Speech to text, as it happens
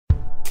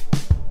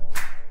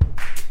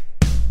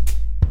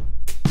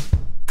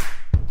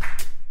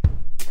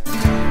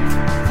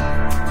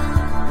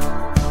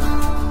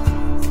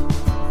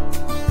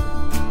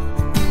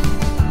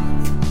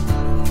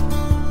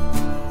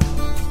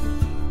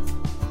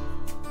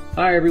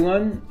Hi,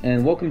 everyone,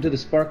 and welcome to the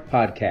Spark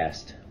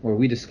Podcast, where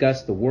we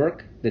discuss the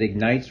work that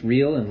ignites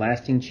real and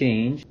lasting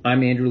change.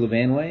 I'm Andrew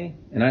LaVanway,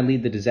 and I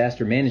lead the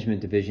Disaster Management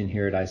Division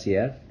here at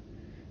ICF.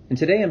 And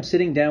today I'm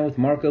sitting down with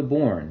Marko,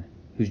 Bourne,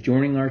 who's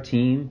joining our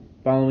team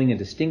following a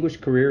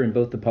distinguished career in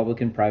both the public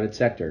and private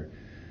sector.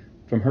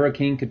 From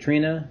Hurricane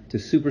Katrina to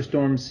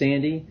Superstorm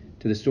Sandy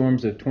to the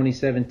storms of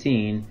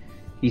 2017,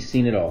 he's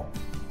seen it all.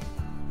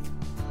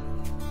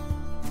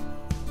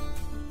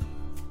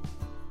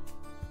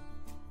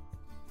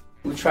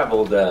 We've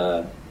traveled,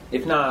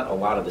 if not a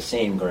lot of the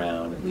same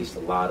ground, at least a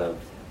lot of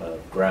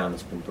ground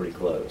that's been pretty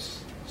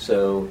close.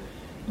 So,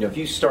 if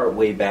you start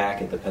way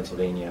back at the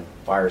Pennsylvania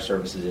Fire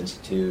Services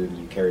Institute and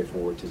you carry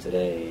forward to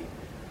today,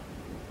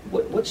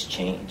 what's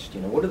changed?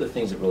 What are the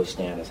things that really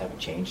stand as having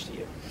changed to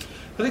you?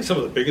 I think some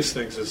of the biggest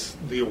things is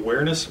the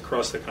awareness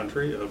across the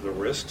country of the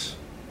risks,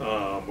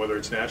 whether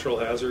it's natural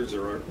hazards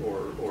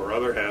or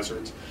other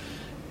hazards,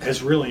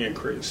 has really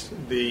increased.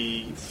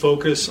 The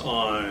focus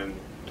on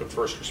the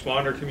first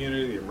responder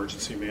community, the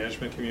emergency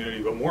management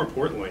community, but more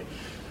importantly,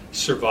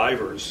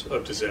 survivors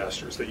of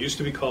disasters. They used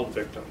to be called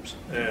victims,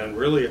 and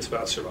really it's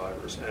about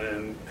survivors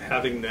and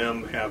having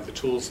them have the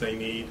tools they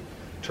need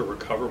to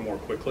recover more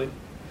quickly.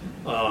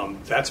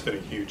 That's been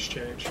a huge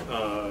change.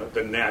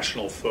 The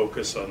national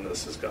focus on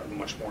this has gotten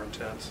much more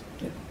intense.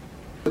 Yeah.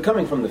 But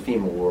coming from the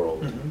FEMA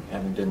world,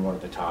 having been one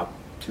of the top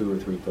 2 or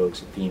 3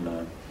 folks at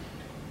FEMA,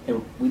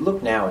 and we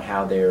look now at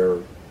how they're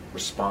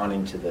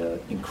responding to the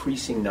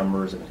increasing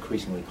numbers of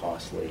increasingly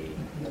costly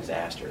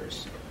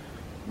disasters.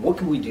 What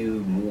can we do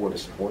more to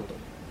support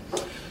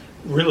them?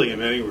 Really, in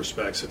many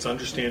respects, it's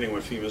understanding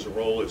what FEMA's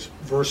role is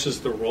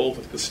versus the role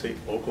that the state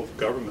and local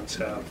governments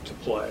have to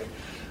play.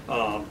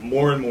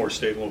 More and more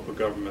state and local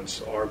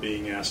governments are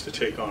being asked to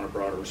take on a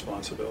broader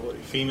responsibility.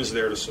 FEMA's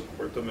there to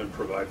support them and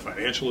provide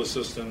financial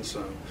assistance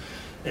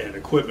and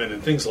equipment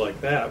and things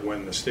like that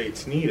when the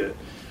states need it.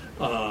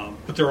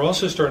 But they're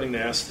also starting to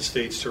ask the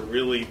states to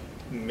really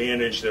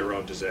manage their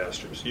own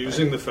disasters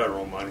using the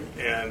federal money.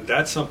 And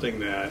that's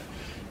something that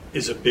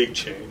is a big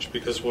change,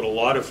 because what a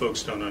lot of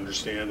folks don't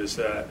understand is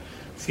that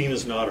FEMA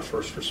is not a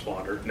first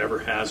responder, never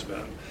has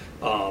been.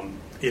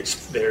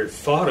 They're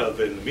thought of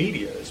in the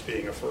media as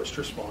being a first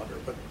responder,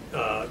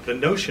 but the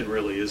notion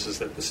really is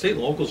that the state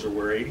and locals are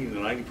where 80 to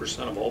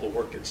 90% of all the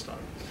work gets done.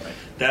 Right.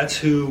 That's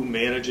who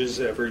manages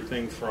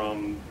everything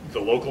from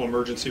the local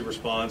emergency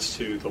response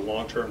to the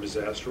long-term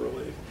disaster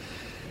relief.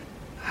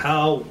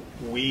 How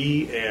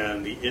we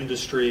and the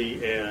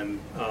industry and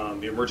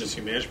the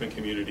emergency management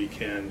community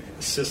can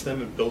assist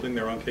them in building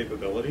their own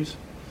capabilities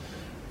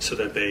so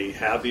that they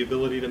have the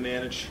ability to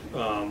manage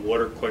what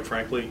are, quite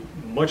frankly,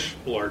 much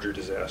larger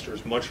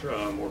disasters, much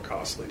more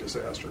costly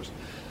disasters,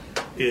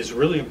 is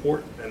really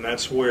important. And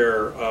that's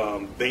where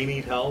they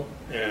need help,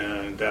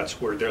 and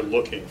that's where they're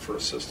looking for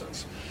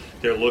assistance.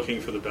 They're looking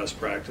for the best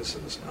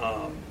practices.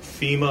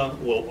 FEMA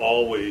will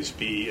always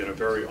be in a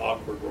very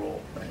awkward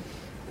role. Right.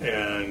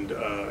 And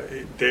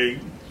they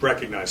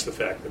recognize the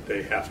fact that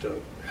they have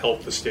to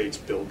help the states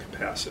build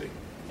capacity.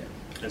 Yeah.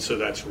 And so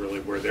that's really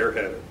where they're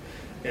headed.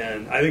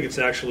 And I think it's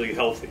actually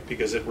healthy,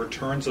 because it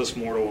returns us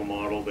more to a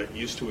model that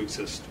used to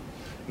exist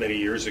many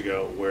years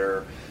ago,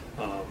 where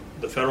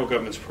the federal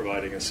government's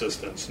providing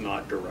assistance,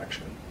 not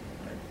direction.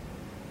 Right.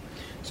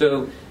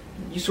 So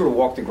you sort of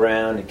walked the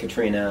ground at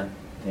Katrina,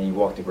 and you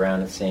walked the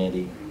ground at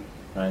Sandy.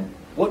 Right?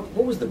 What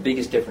was the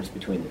biggest difference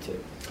between the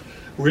two?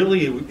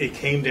 Really, it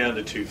came down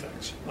to 2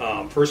 things.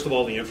 First of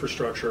all, the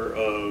infrastructure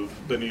of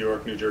the New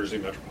York, New Jersey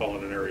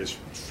metropolitan area is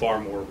far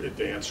more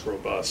advanced,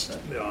 robust,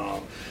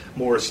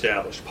 more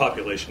established.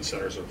 Population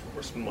centers are, of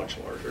course, much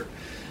larger.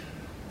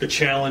 The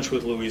challenge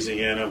with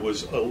Louisiana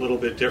was a little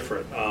bit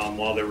different.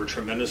 While there were a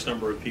tremendous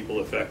number of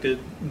people affected,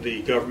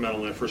 the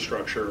governmental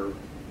infrastructure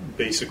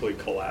basically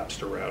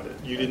collapsed around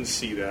it. You didn't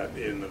see that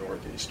in the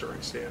Northeast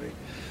during Sandy.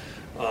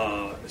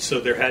 So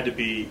there had to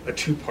be a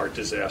 2-part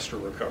disaster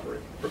recovery.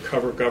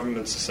 Recover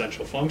government's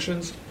essential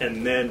functions,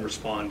 and then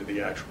respond to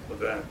the actual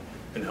event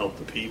and help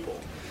the people.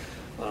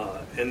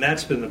 And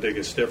that's been the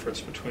biggest difference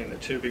between the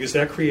two, because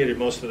that created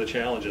most of the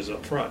challenges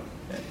up front.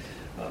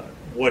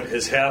 What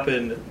has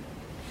happened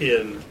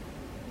in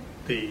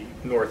the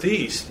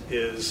Northeast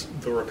is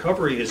the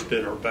recovery has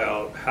been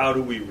about how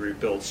do we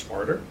rebuild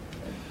smarter.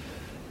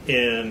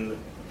 In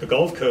the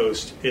Gulf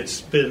Coast,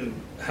 it's been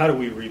how do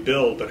we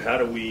rebuild, but how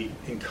do we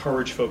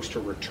encourage folks to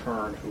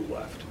return who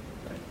left?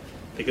 Right.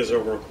 Because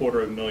over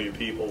 250,000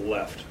 people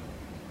left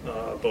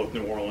both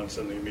New Orleans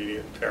and the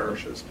immediate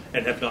parishes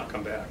and have not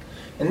come back.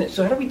 And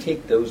so how do we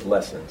take those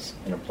lessons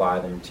and apply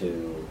them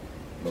to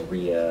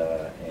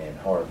Maria and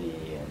Harvey?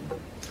 And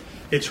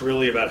it's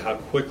really about how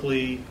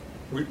quickly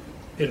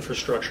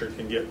infrastructure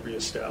can get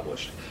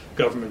reestablished,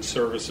 government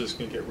services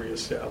can get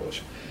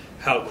reestablished,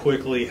 how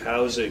quickly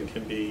housing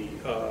can be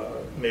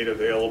made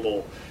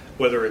available,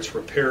 whether it's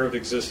repair of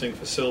existing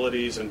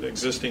facilities and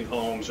existing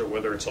homes or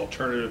whether it's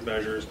alternative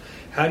measures.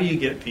 How do you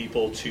get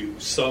people to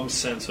some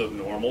sense of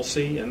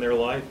normalcy in their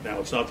life? Now,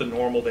 it's not the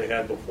normal they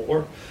had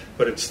before,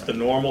 but it's the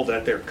normal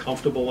that they're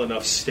comfortable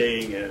enough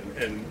staying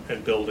in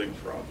and building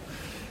from.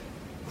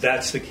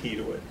 That's the key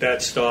to it.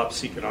 That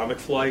stops economic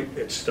flight.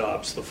 It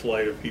stops the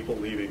flight of people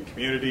leaving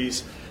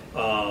communities,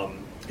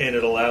 and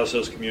it allows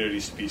those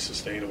communities to be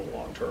sustainable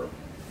long term.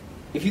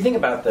 If you think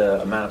about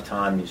the amount of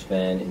time you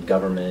spend in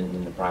government and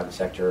in the private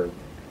sector,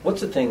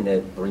 what's the thing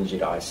that brings you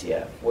to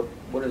ICF?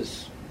 What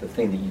is the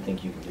thing that you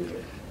think you can do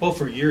here? Well,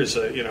 for years,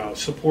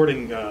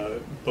 supporting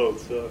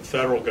both the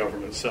federal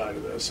government side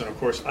of this, and of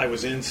course, I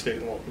was in state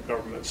and local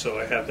government, so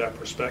I have that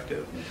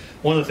perspective.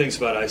 One of the things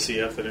about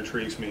ICF that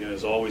intrigues me and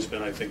has always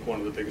been, I think, one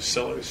of the biggest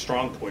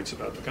strong points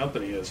about the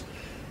company is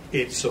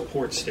it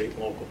supports state and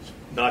locals,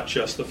 not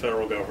just the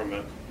federal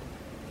government,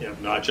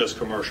 not just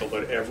commercial,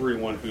 but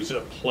everyone who's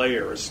a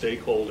player, a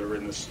stakeholder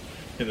in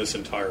this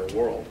entire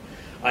world.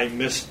 I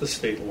missed the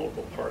state and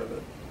local part of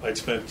it. I'd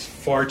spent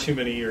far too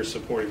many years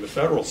supporting the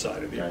federal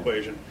side of the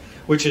equation,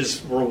 which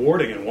is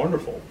rewarding and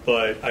wonderful,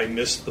 but I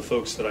missed the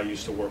folks that I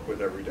used to work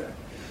with every day.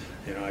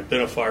 I've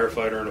been a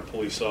firefighter and a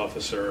police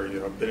officer.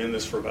 I've been in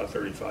this for about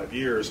 35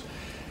 years,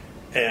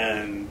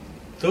 and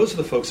those are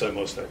the folks I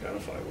most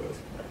identify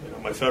with.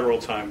 My federal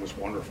time was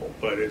wonderful,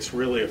 but it's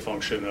really a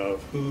function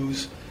of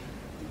who's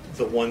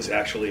the ones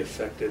actually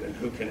affected and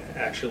who can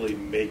actually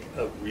make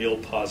a real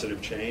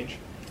positive change.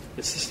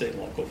 It's the state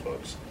and local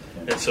folks.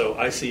 And so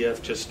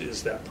ICF just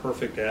is that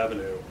perfect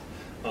avenue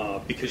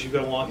because you've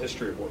got a long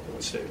history of working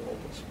with state and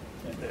locals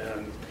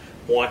and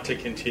want to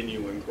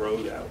continue and grow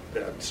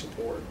that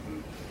support.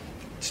 And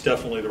it's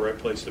definitely the right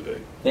place to be.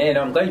 And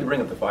I'm glad you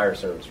bring up the fire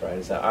service,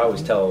 right? I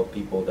always tell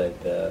people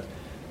that the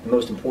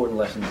most important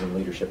lessons in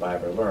leadership I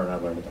ever learned, I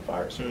learned at the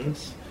fire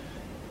service. Mm-hmm.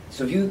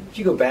 So if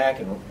you go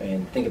back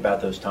and think about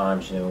those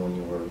times, when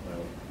you were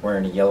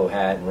wearing a yellow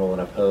hat and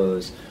rolling up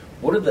hose,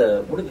 what are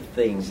the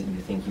things that you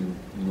think you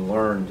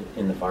learned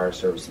in the fire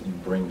service that you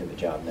bring to the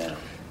job now?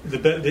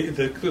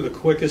 The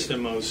quickest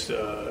and most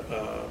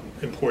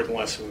important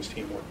lesson was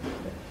teamwork.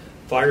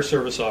 Fire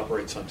service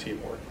operates on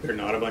teamwork. They're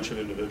not a bunch of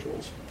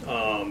individuals.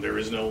 There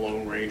is no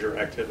Lone Ranger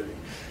activity.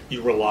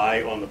 You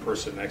rely on the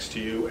person next to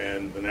you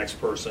and the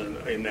next person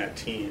in that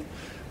team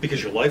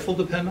because your life will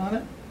depend on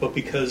it, but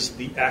because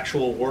the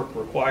actual work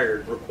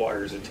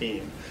requires a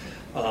team.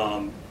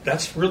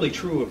 That's really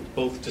true of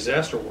both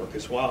disaster work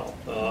as well.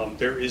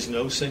 There is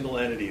no single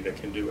entity that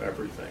can do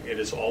everything. It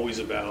is always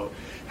about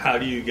how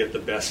do you get the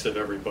best of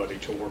everybody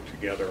to work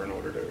together in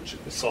order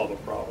to solve a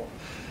problem.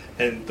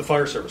 And the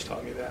fire service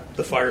taught me that.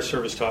 The fire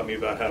service taught me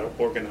about how to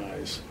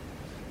organize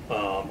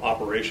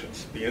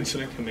operations. The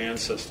incident command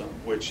system,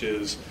 which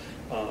is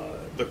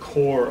the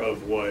core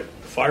of what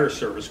the fire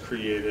service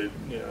created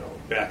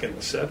back in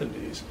the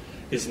 70s,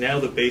 is now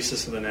the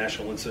basis of the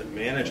National Incident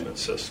Management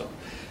System.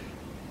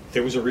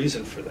 There was a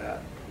reason for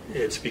that.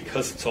 It's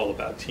because it's all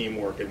about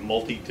teamwork and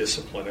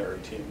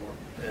multidisciplinary teamwork.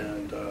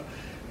 And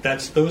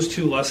that's those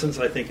two lessons,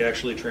 I think,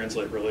 actually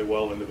translate really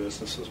well into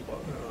business as well,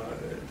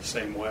 the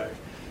same way.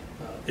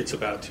 It's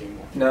about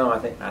teamwork. No, I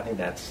think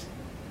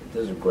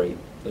those are great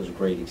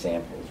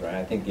examples, right?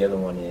 I think the other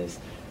one is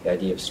the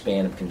idea of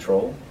span of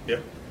control.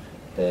 Yep.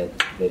 That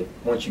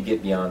once you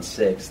get beyond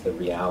 6, the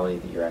reality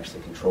that you're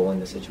actually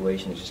controlling the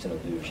situation is just an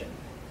illusion.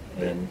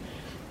 And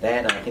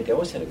that, I think they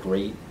always had a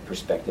great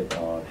perspective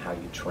on how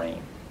you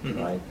train,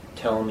 right?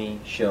 Tell me,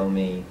 show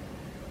me,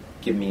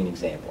 give me an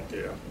example.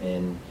 Yeah.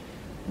 And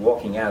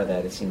walking out of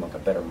that, it seemed like a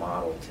better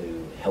model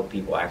to help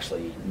people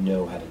actually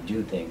know how to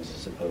do things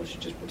as opposed to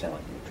just pretend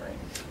like you were trained.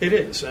 It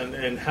is,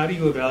 and how do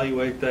you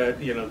evaluate that?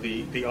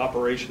 The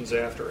operations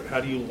after it.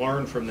 How do you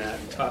learn from that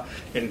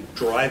and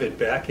drive it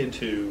back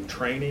into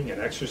training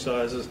and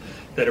exercises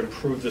that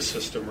improve the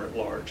system at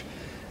large?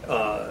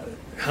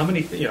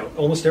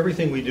 Almost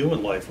everything we do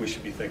in life, we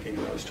should be thinking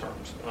in those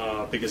terms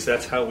because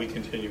that's how we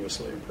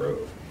continuously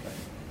improve.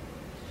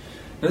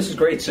 Now, this is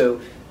great. So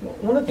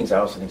one of the things I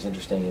also think is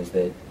interesting is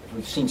that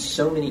we've seen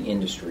so many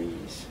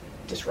industries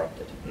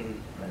disrupted.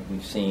 Right?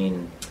 We've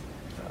seen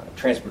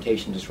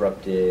transportation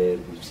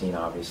disrupted. We've seen,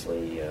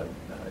 obviously,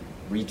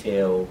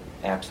 retail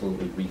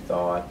absolutely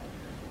rethought.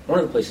 One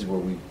of the places where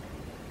we've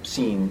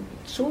seen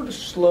sort of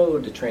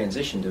slowed the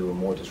transition to a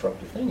more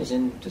disruptive thing is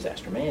in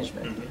disaster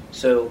management.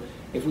 So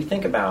if we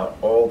think about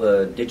all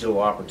the digital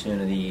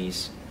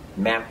opportunities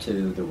mapped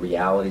to the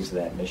realities of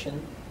that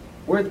mission,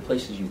 where are the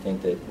places you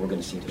think that we're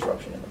going to see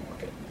disruption in the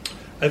market?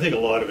 I think a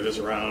lot of it is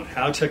around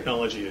how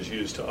technology is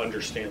used to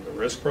understand the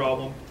risk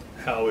problem,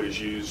 how it is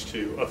used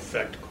to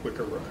affect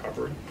quicker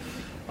recovery,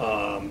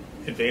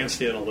 advanced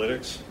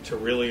analytics to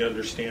really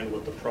understand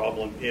what the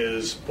problem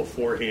is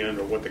beforehand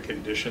or what the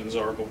conditions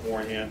are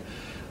beforehand,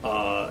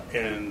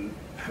 and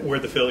where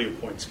the failure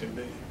points can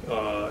be.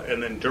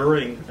 And then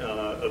during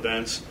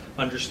events,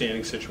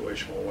 understanding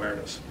situational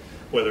awareness,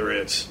 whether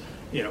it's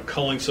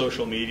culling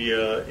social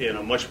media in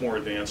a much more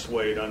advanced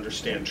way to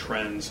understand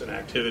trends and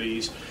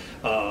activities,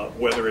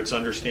 whether it's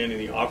understanding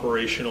the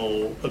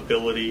operational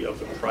ability of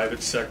the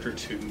private sector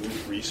to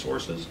move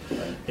resources.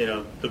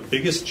 Right. The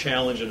biggest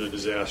challenge in a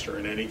disaster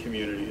in any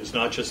community is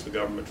not just the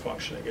government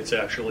functioning, it's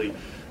actually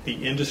the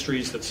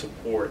industries that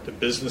support, the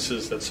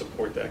businesses that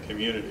support that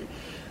community.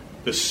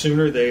 The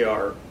sooner they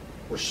are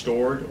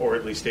restored, or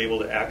at least able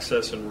to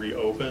access and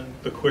reopen,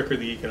 the quicker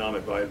the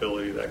economic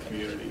viability of that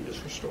community is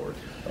restored.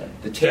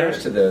 The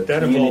tears to the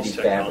that community involves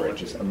fabric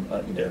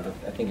technology. is,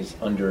 I think, is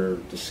under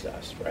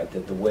discussed. Right,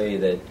 that the way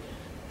that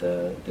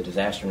the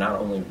disaster not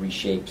only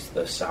reshapes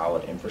the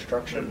solid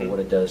infrastructure, but what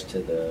it does to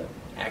the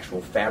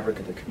actual fabric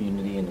of the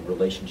community and the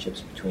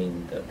relationships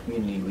between the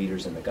community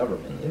leaders and the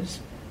government is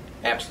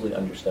absolutely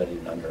understudied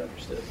and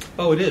underunderstood.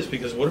 Oh, it is,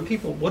 because what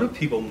do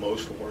people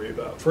most worry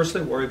about? First,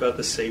 they worry about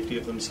the safety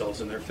of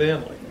themselves and their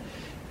family.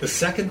 The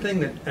second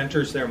thing that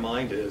enters their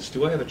mind is,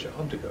 do I have a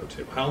job to go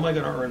to? How am I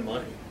going to earn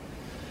money?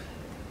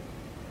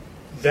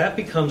 That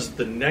becomes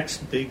the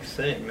next big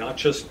thing, not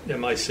just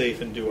am I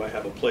safe and do I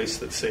have a place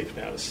that's safe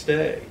now to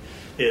stay.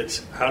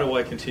 It's how do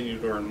I continue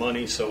to earn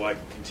money so I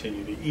can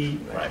continue to eat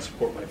and I can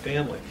support my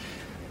family.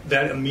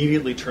 That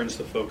immediately turns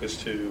the focus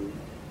to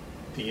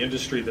the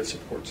industry that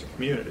supports the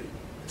community.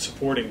 It's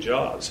supporting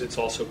jobs. It's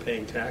also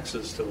paying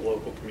taxes to the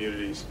local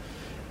communities,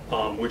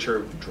 which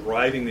are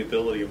driving the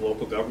ability of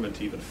local government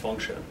to even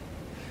function.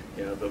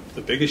 You know,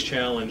 the biggest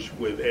challenge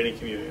with any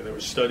community, and there were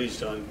studies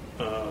done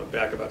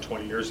back about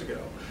 20 years ago,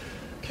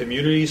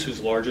 communities whose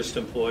largest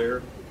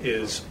employer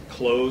is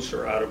closed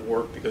or out of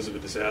work because of a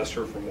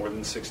disaster for more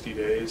than 60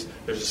 days,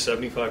 there's a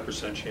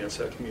 75% chance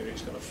that community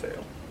is going to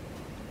fail.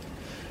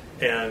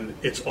 And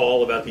it's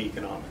all about the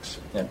economics.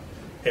 Yeah.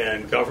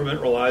 And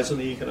government relies on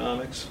the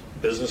economics,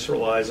 business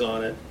relies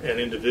on it, and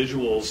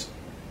individuals,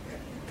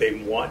 they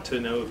want to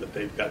know that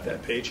they've got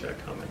that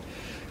paycheck coming.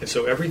 And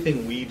so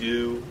everything we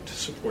do to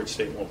support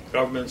state and local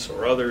governments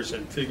or others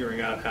in figuring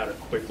out how to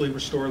quickly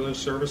restore those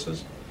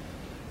services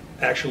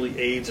actually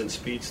aids and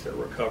speeds their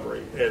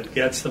recovery and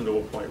gets them to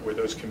a point where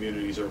those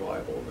communities are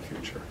viable in the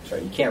future. That's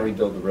right. You can't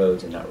rebuild the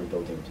roads and not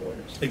rebuild the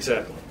employers.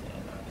 Exactly.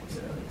 That's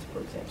a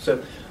great example.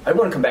 So I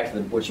want to come back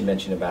to what you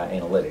mentioned about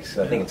analytics, because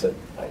I think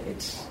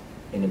it's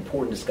an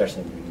important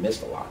discussion that we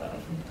missed a lot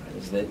of,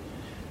 is that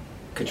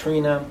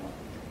Katrina,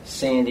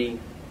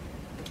 Sandy,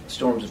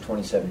 storms of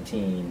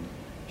 2017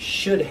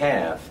 should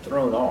have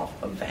thrown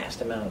off a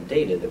vast amount of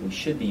data that we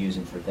should be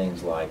using for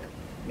things like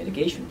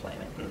mitigation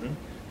planning. Mm-hmm.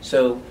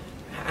 So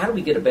how do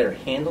we get a better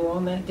handle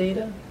on that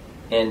data?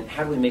 And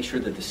how do we make sure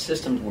that the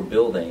systems we're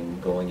building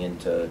going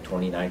into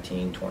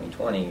 2019,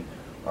 2020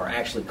 are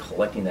actually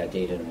collecting that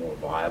data in a more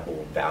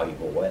viable,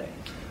 valuable way?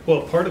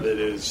 Well, part of it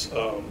is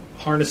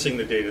harnessing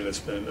the data that's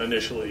been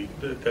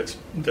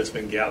that's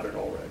been gathered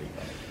already.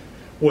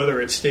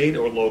 Whether it's state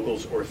or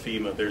locals or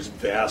FEMA, there's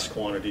vast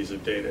quantities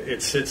of data.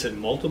 It sits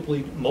in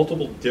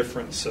multiple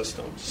different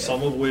systems,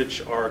 some of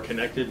which are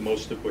connected,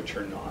 most of which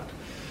are not.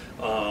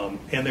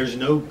 And there's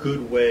no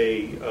good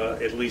way,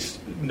 at least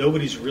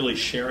nobody's really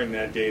sharing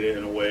that data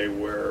in a way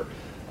where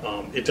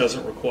it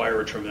doesn't require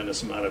a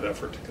tremendous amount of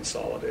effort to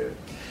consolidate it.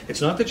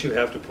 It's not that you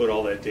have to put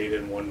all that data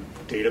in one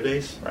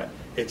database. Right.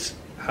 It's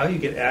how you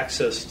get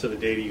access to the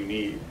data you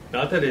need.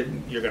 Not that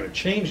you're going to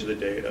change the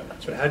data,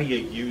 but how do you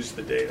use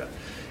the data?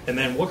 And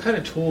then what kind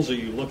of tools are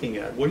you looking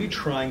at? What are you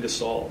trying to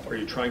solve? Are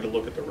you trying to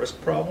look at the risk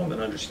problem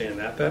and understand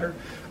that better?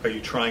 Are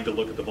you trying to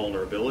look at the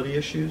vulnerability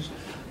issues?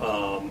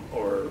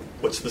 Or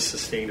what's the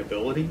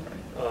sustainability?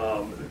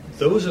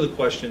 Those are the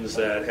questions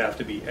that have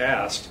to be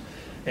asked,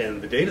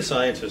 and the data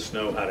scientists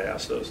know how to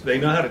ask those. They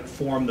know how to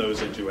form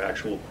those into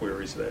actual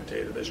queries of that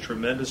data. There's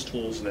tremendous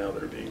tools now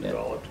that are being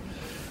developed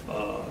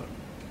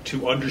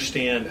to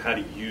understand how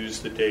to use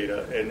the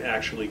data and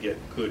actually get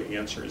good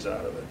answers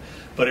out of it.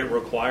 But it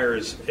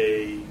requires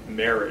a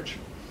marriage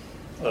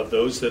of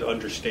those that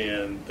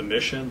understand the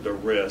mission, the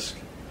risk,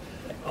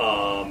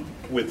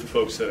 with the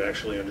folks that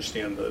actually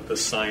understand the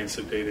science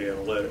of data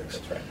analytics.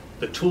 That's right.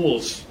 The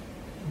tools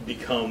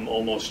become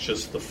almost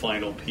just the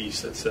final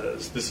piece that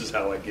says, this is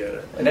how I get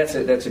it. And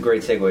that's a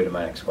great segue to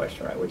my next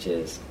question, right, which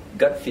is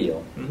gut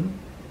feel. Mm-hmm.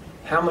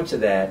 How much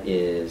of that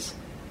is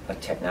a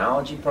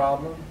technology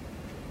problem?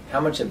 How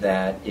much of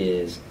that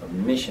is a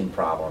mission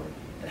problem?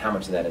 And how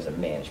much of that is a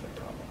management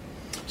problem?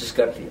 Just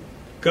gut feel.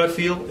 Gut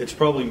feel, it's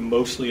probably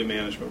mostly a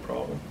management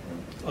problem.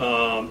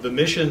 The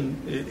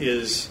mission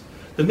is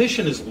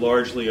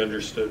largely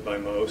understood by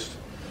most.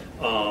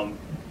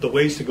 The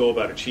ways to go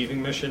about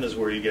achieving mission is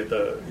where you get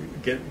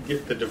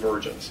the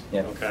divergence.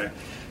 Yeah. Okay,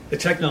 the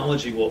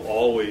technology will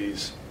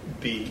always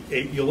be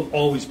you'll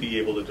always be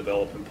able to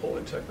develop and pull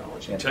in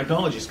technology. Yeah.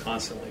 Technology is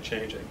constantly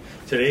changing.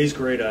 Today's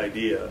great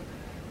idea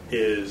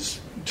is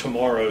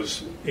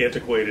tomorrow's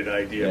antiquated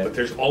idea, but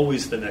there's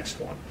always the next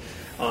one.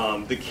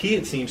 The key,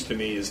 it seems to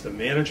me, is the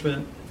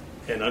management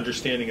and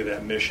understanding of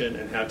that mission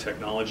and how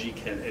technology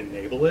can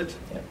enable it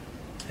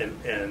and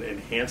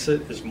enhance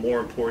it is more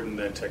important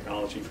than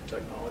technology for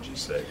technology's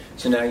sake.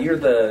 So now you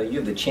have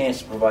the chance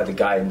to provide the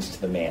guidance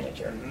to the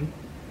manager,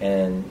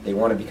 and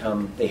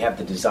they have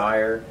the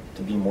desire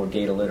to be more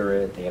data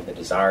literate. They have the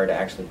desire to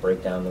actually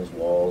break down those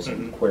walls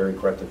and query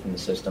correctly from the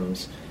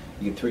systems.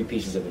 You get 3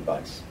 pieces of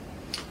advice.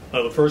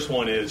 The first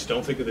one is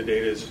don't think of the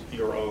data as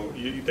your own,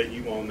 that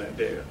you own that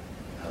data.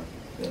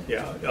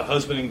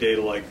 Husbanding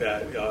data like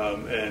that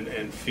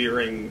and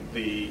fearing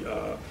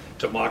the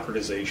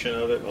democratization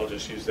of it, I'll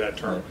just use that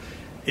term,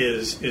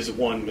 is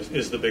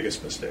the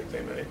biggest mistake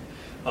they make.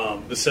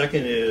 The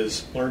second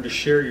is learn to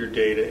share your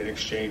data in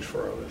exchange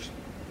for others.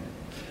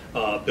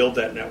 Build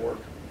that network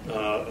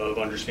of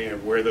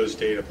understanding where those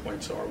data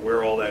points are,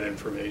 where all that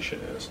information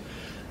is.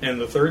 And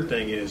the third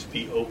thing is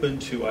be open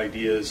to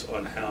ideas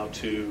on how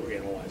to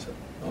analyze it.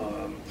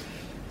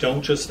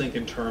 Don't just think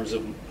in terms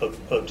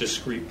of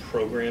discrete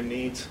program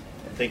needs.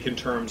 Think in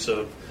terms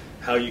of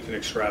how you can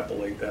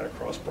extrapolate that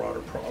across broader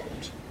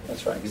problems.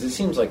 That's right, because it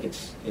seems like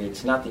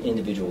it's not the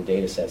individual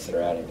data sets that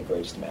are adding the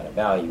greatest amount of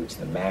value, it's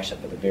the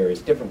mashup of the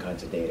various different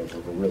kinds of data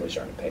where we're really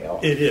starting to pay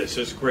off. It is.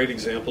 There's great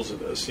examples of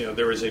this.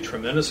 There is a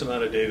tremendous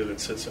amount of data that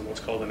sits in what's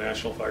called the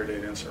National Fire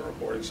Data Incident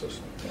Reporting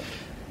System. Yeah.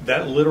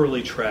 That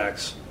literally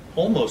tracks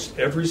almost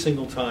every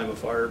single time a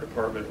fire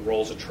department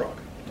rolls a truck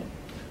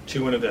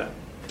to an event.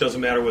 It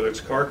doesn't matter whether it's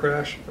a car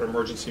crash or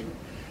emergency.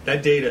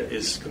 That data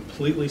is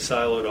completely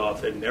siloed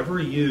off and never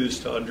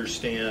used to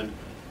understand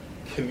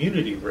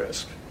community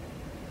risk,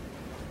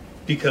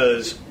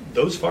 because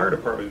those fire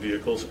department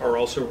vehicles are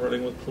also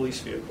running with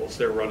police vehicles.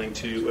 They're running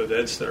to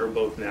events that are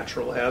both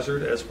natural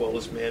hazard as well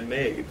as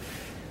man-made.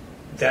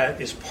 That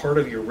is part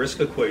of your risk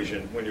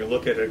equation when you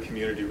look at a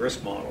community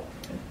risk model.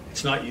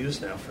 It's not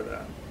used now for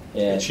that.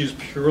 Yeah. It's used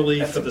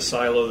purely for the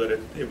silo that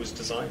it was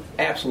designed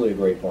for. Absolutely a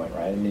great point,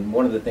 right? I mean,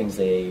 one of the things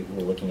they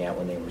were looking at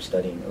when they were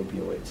studying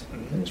opioids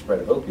and the spread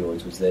of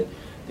opioids was that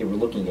they were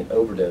looking at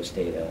overdose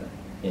data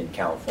in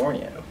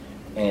California.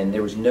 And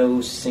there was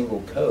no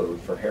single code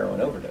for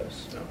heroin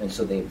overdose. No. And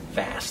so they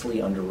vastly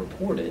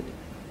underreported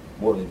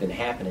what had been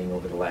happening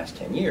over the last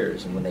 10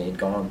 years. And when they had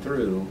gone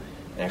through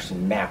and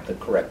actually mapped the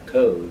correct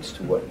codes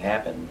to what had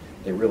happened,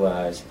 they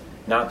realized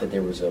not that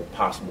there was a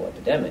possible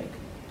epidemic,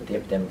 but the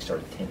epidemic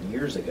started 10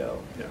 years ago,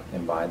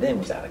 and by then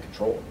was out of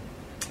control.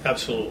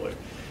 Absolutely.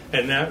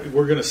 And that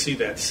we're going to see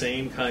that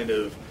same kind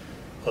of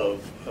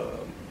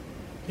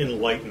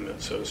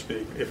enlightenment, so to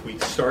speak, if we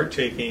start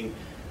taking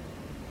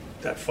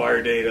that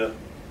fire data,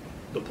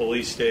 the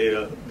police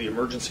data, the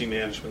emergency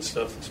management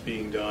stuff that's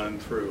being done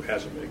through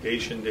hazard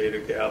mitigation data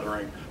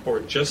gathering,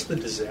 or just the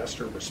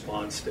disaster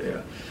response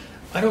data.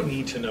 I don't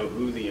need to know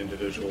who the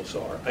individuals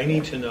are. I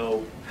need to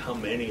know how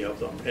many of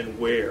them and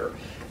where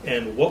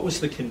and what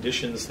was the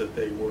conditions that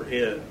they were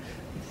in.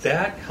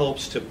 That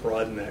helps to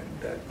broaden that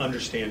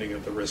understanding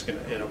of the risk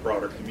in a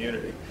broader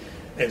community.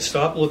 And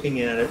stop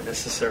looking at it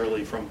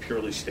necessarily from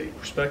purely state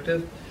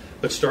perspective,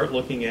 but start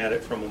looking at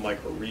it from a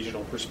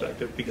micro-regional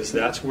perspective, because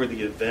that's where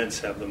the events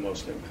have the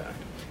most impact.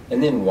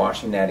 And then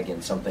washing that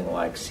against something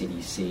like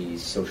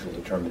CDC's social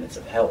determinants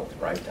of health,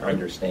 right? To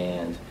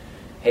understand,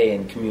 hey,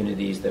 in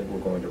communities that we're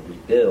going to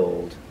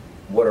rebuild,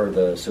 what are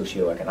the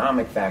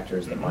socioeconomic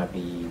factors that might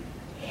be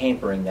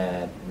hampering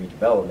that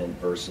redevelopment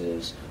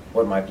versus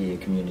what might be a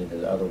community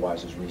that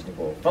otherwise is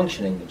reasonable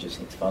functioning that just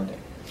needs funding.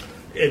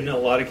 In a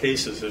lot of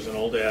cases, there's an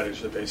old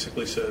adage that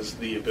basically says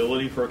the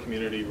ability for a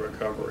community to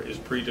recover is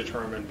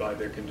predetermined by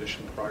their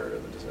condition prior to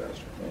the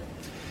disaster.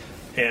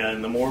 Yeah.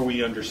 And the more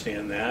we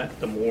understand that,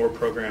 the more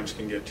programs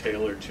can get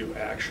tailored to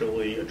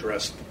actually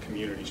address the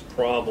community's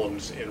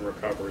problems in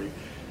recovery,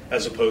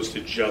 as opposed to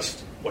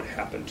just what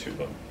happened to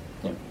them.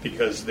 Yeah.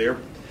 Because their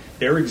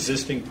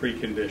existing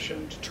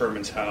precondition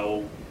determines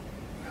how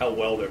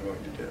well they're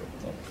going to do.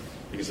 Yeah.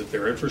 Because if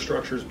their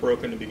infrastructure is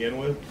broken to begin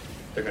with,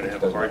 they're going to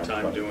have a hard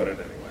time doing it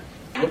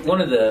anyway.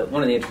 One of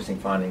the interesting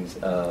findings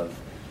of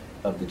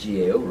the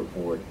GAO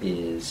report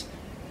is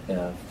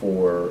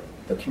for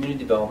the Community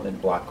Development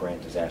Block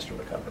Grant Disaster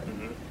Recovery.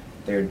 Mm-hmm.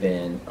 There had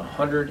been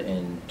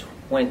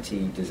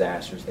 120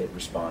 disasters they'd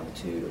responded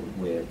to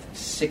with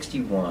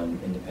 61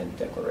 independent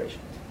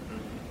declarations. Mm-hmm.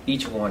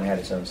 Each one had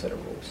its own set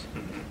of rules.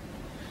 Mm-hmm.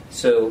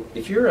 So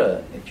if you're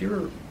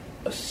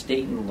a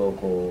state and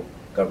local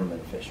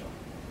government official,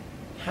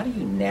 how do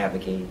you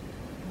navigate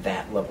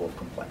that level of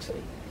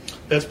complexity?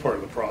 That's part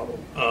of the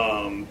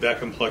problem. That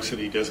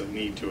complexity doesn't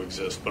need to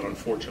exist, but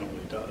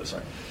unfortunately does.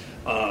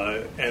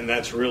 Right. And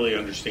that's really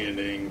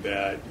understanding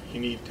that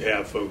you need to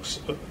have folks,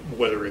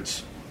 whether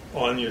it's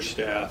on your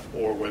staff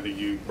or whether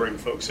you bring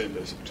folks in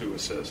to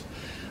assist,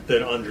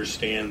 that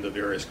understand the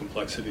various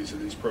complexities of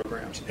these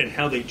programs and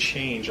how they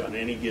change on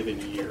any given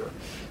year.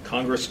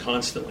 Congress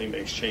constantly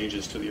makes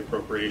changes to the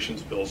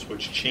appropriations bills,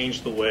 which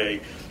change the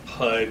way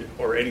HUD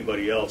or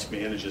anybody else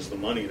manages the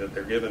money that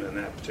they're given in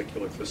that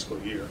particular fiscal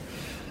year.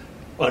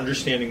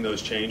 Understanding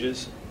those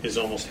changes is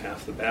almost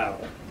half the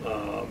battle,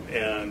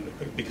 and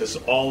because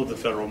all of the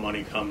federal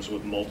money comes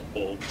with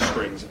multiple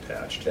strings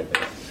attached to it.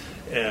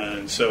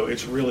 And so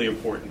it's really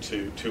important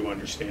to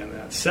understand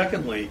that.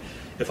 Secondly,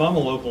 if I'm a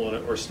local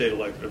or state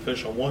elected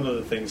official, one of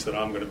the things that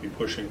I'm going to be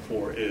pushing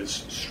for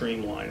is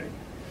streamlining.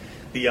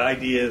 The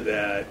idea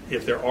that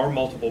if there are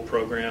multiple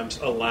programs,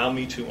 allow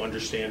me to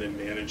understand and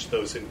manage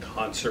those in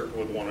concert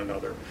with one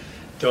another.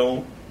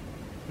 Don't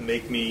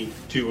make me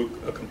do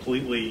a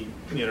completely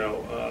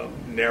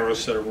narrow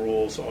set of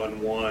rules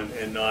on one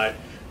and not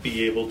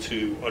be able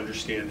to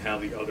understand how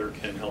the other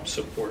can help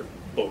support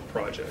both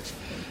projects.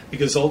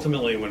 Because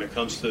ultimately, when it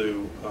comes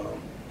to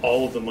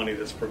all of the money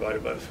that's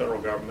provided by the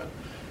federal government,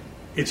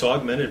 It's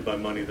augmented by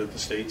money that the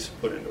states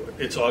put into it.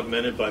 It's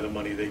augmented by the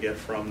money they get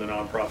from the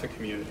nonprofit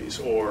communities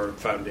or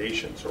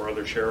foundations or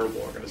other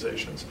charitable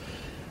organizations.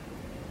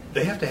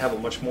 They have to have a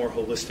much more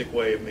holistic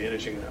way of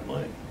managing that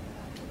money,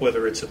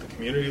 whether it's at the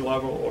community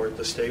level or at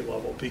the state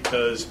level,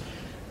 because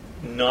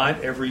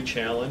not every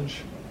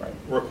challenge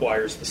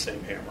requires the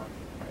same hammer.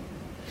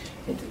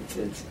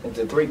 It's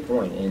a great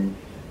point, and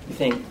you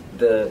think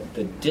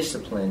the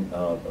discipline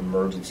of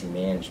emergency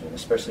management,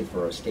 especially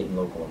for a state and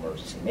local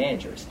emergency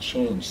manager, has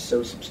changed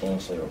so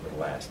substantially over the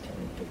last 10,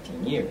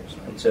 15 years.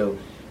 Right? So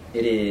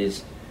it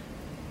is,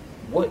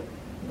 what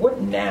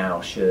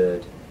now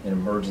should an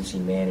emergency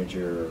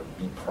manager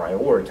be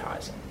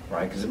prioritizing,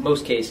 right? Because in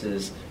most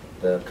cases,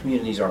 the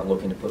communities aren't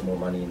looking to put more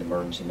money in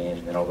emergency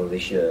management, although they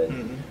should.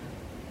 Mm-hmm.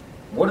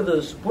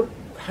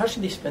 How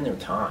should they spend their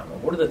time?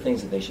 What are the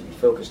things that they should be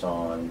focused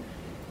on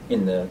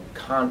in the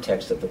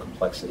context of the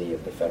complexity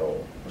of the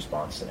federal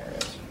response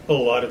scenarios? A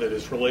lot of it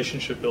is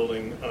relationship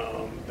building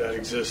that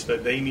exists,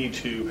 that they need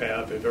to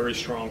have a very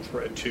strong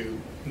thread to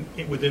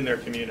within their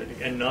community,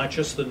 and not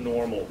just the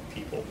normal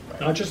people,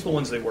 not just the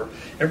ones they work.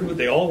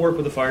 They all work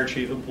with the fire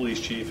chief and police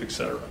chief,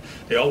 etc.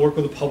 They all work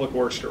with the public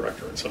works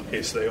director. In some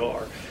cases, they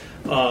are.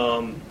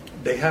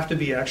 They have to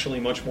be actually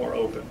much more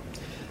open.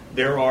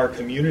 There are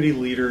community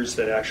leaders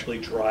that actually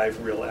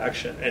drive real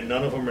action, and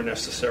none of them are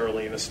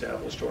necessarily in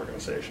established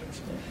organizations.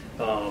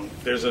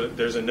 There's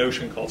a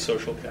notion called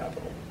social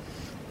capital,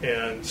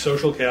 and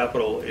social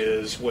capital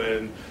is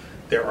when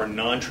there are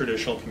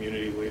non-traditional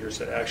community leaders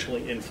that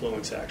actually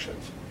influence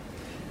actions,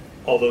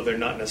 although they're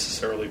not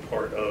necessarily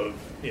part of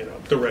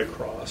the Red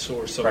Cross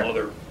or some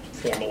other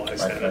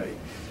formalized entity.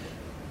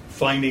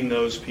 Finding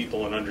those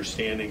people and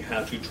understanding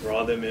how to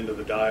draw them into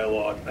the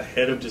dialogue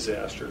ahead of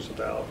disasters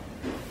about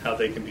how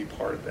they can be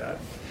part of that.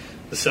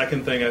 The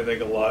second thing I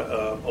think a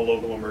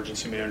local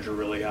emergency manager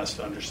really has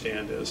to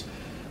understand is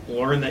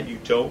learn that you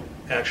don't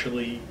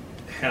actually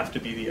have to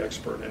be the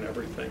expert in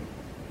everything,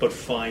 but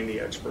find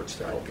the experts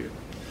to help you,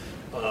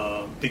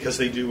 because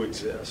they do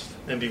exist,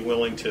 and be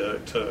willing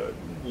to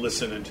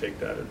listen and take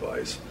that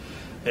advice.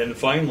 And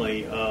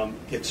finally,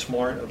 get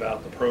smart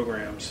about the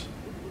programs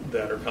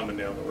that are coming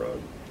down the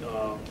road.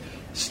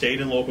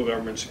 State and local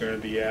governments are going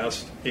to be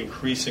asked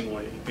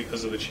increasingly,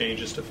 because of the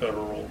changes to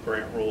federal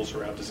grant rules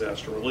around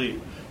disaster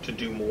relief, to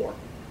do more.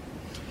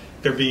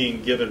 They're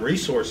being given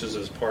resources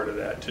as part of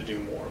that to do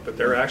more, but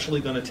they're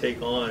actually going to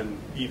take on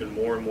even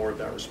more and more of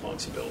that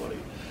responsibility,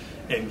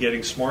 and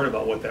getting smart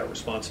about what that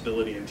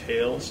responsibility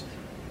entails,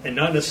 and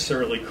not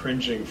necessarily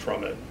cringing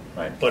from it,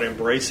 but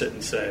embrace it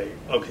and say,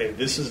 okay,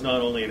 this is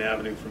not only an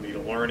avenue for me to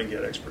learn and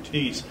get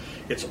expertise,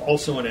 it's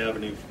also an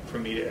avenue for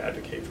me to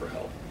advocate for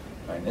help.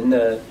 Right. And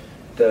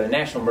the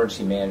National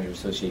Emergency Managers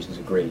Association is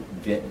a great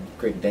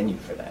venue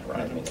for that,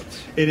 right? Mm-hmm. I mean,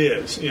 it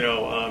is.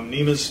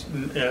 NEMA's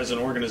as an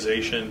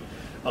organization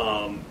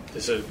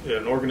is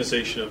an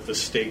organization of the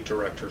state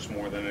directors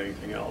more than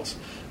anything else.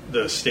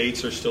 The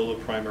states are still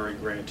the primary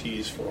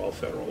grantees for all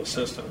federal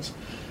assistance.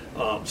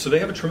 So they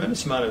have a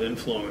tremendous amount of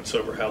influence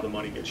over how the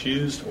money gets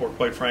used, or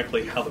quite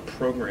frankly, how the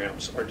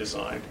programs are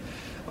designed.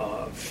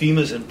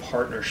 FEMA's in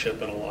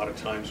partnership, and a lot of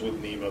times with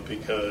NEMA,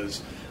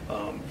 because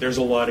there's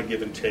a lot of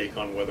give and take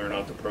on whether or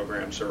not the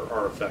programs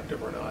are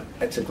effective or not.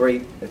 It's a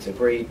great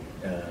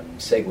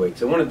segue.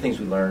 So one of the things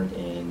we learned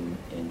in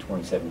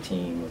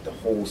 2017 with the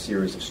whole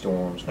series of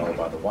storms followed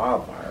by the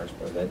wildfires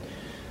was that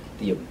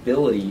the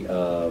ability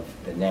of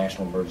the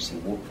national emergency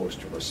workforce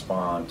to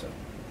respond to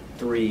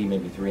 3,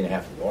 maybe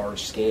 3.5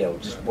 large scale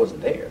just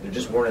wasn't there. There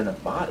just weren't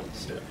enough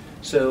bodies. Yeah.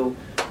 So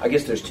I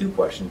guess there's two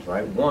questions,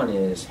 right? One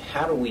is,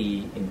 how do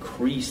we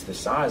increase the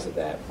size of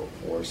that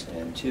workforce?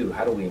 And two,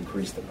 how do we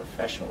increase the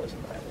professionalism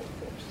of that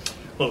workforce?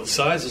 Well, the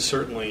size is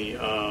certainly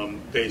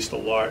based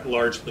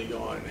largely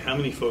on how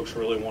many folks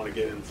really want to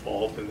get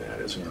involved in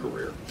that as a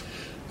career.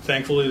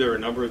 Thankfully, there are a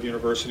number of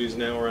universities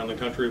now around the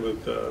country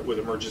with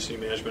emergency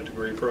management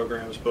degree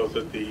programs, both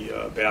at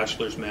the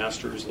bachelor's,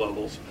 master's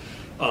levels.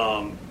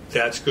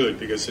 That's good,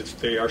 because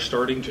they are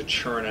starting to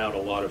churn out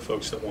a lot of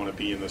folks that want to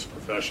be in this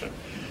profession.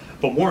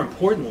 But more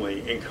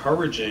importantly,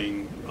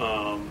 encouraging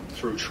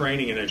through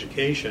training and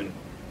education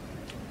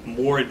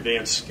more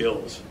advanced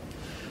skills.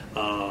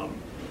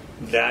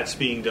 That's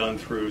being done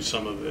through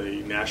some of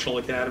the national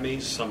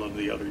academies, some of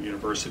the other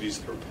universities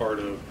that are part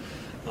of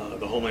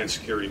the Homeland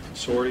Security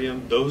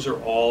Consortium. Those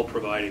are all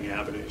providing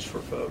avenues for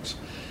folks.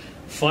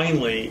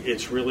 Finally,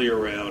 it's really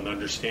around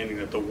understanding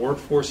that the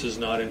workforce is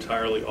not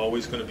entirely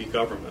always going to be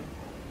government.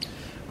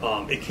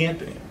 It can't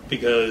be,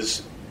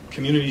 because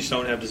communities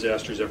don't have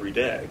disasters every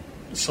day.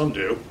 Some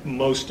do,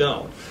 most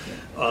don't.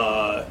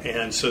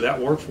 And so that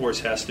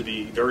workforce has to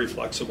be very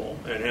flexible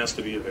and has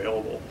to be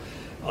available.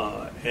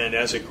 And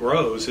as it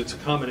grows, it's a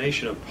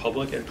combination of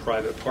public and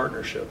private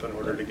partnership in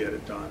order to get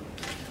it done.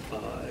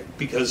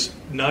 Because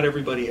not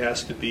everybody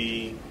has to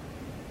be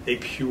a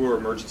pure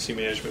emergency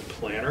management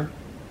planner.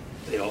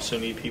 They also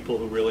need people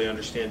who really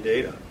understand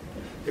data.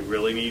 They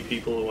really need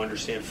people who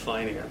understand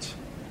finance.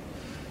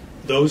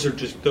 Those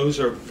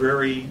are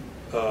very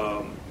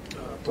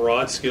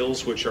broad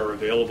skills which are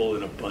available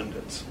in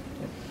abundance.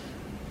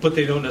 But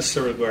they don't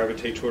necessarily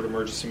gravitate toward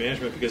emergency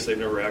management because they've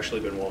never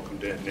actually been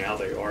welcomed in. Now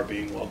they are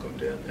being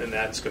welcomed in, and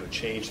that's going to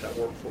change that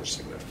workforce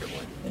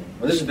significantly. Yeah.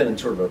 Well, this has been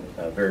sort of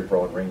a very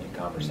broad-ranging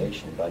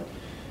conversation, but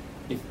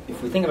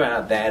if we think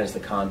about that as the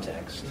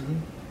context,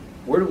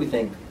 where do we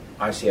think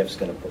ICF is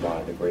going to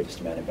provide the greatest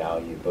amount of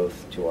value,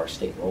 both to our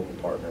state and local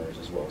partners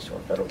as well as to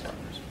our federal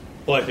partners?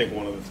 Well, I think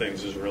one of the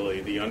things is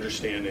really the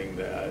understanding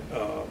that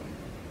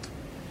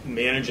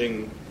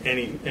managing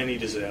any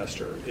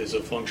disaster is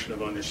a function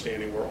of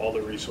understanding where all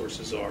the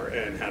resources are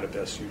and how to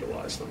best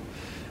utilize them.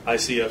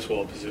 ICF's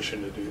well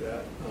positioned to do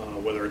that,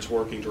 whether it's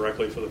working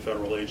directly for the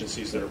federal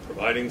agencies that are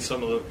providing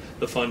some of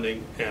the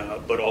funding,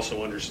 but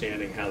also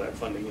understanding how that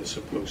funding is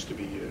supposed to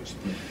be used.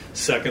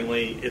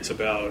 Secondly, it's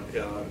about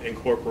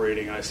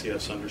incorporating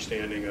ICF's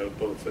understanding of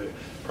both the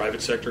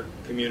private sector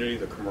community,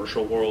 the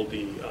commercial world,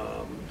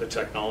 the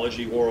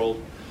technology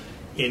world,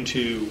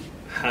 into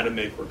how to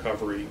make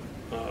recovery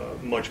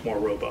much more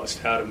robust,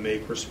 how to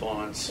make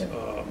response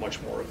much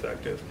more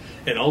effective,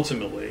 and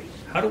ultimately,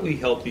 how do we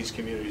help these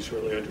communities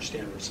really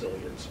understand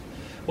resilience?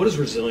 What does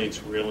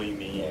resilience really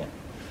mean?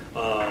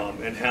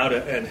 And how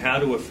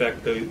to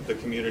affect the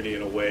community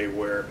in a way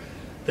where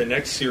the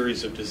next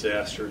series of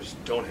disasters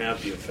don't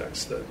have the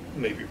effects that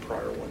maybe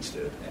prior ones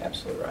did.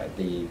 Absolutely right.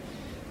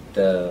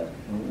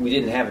 We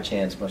didn't have a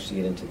chance much to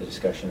get into the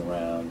discussion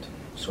around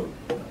sort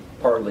of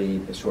partly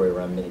the story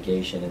around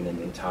mitigation and then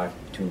the tie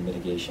between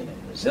mitigation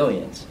and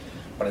resilience.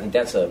 But I think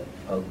that's a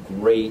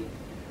great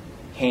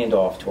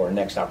handoff to our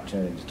next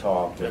opportunity to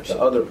talk with the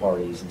other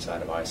parties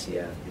inside of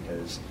ICF,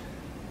 because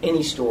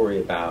any story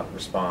about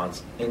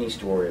response, any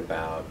story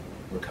about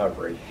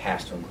recovery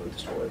has to include the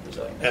story of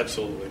resilience.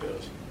 Absolutely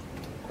does.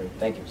 Great.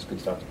 Thank you. It's good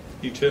to talk to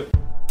you. You too.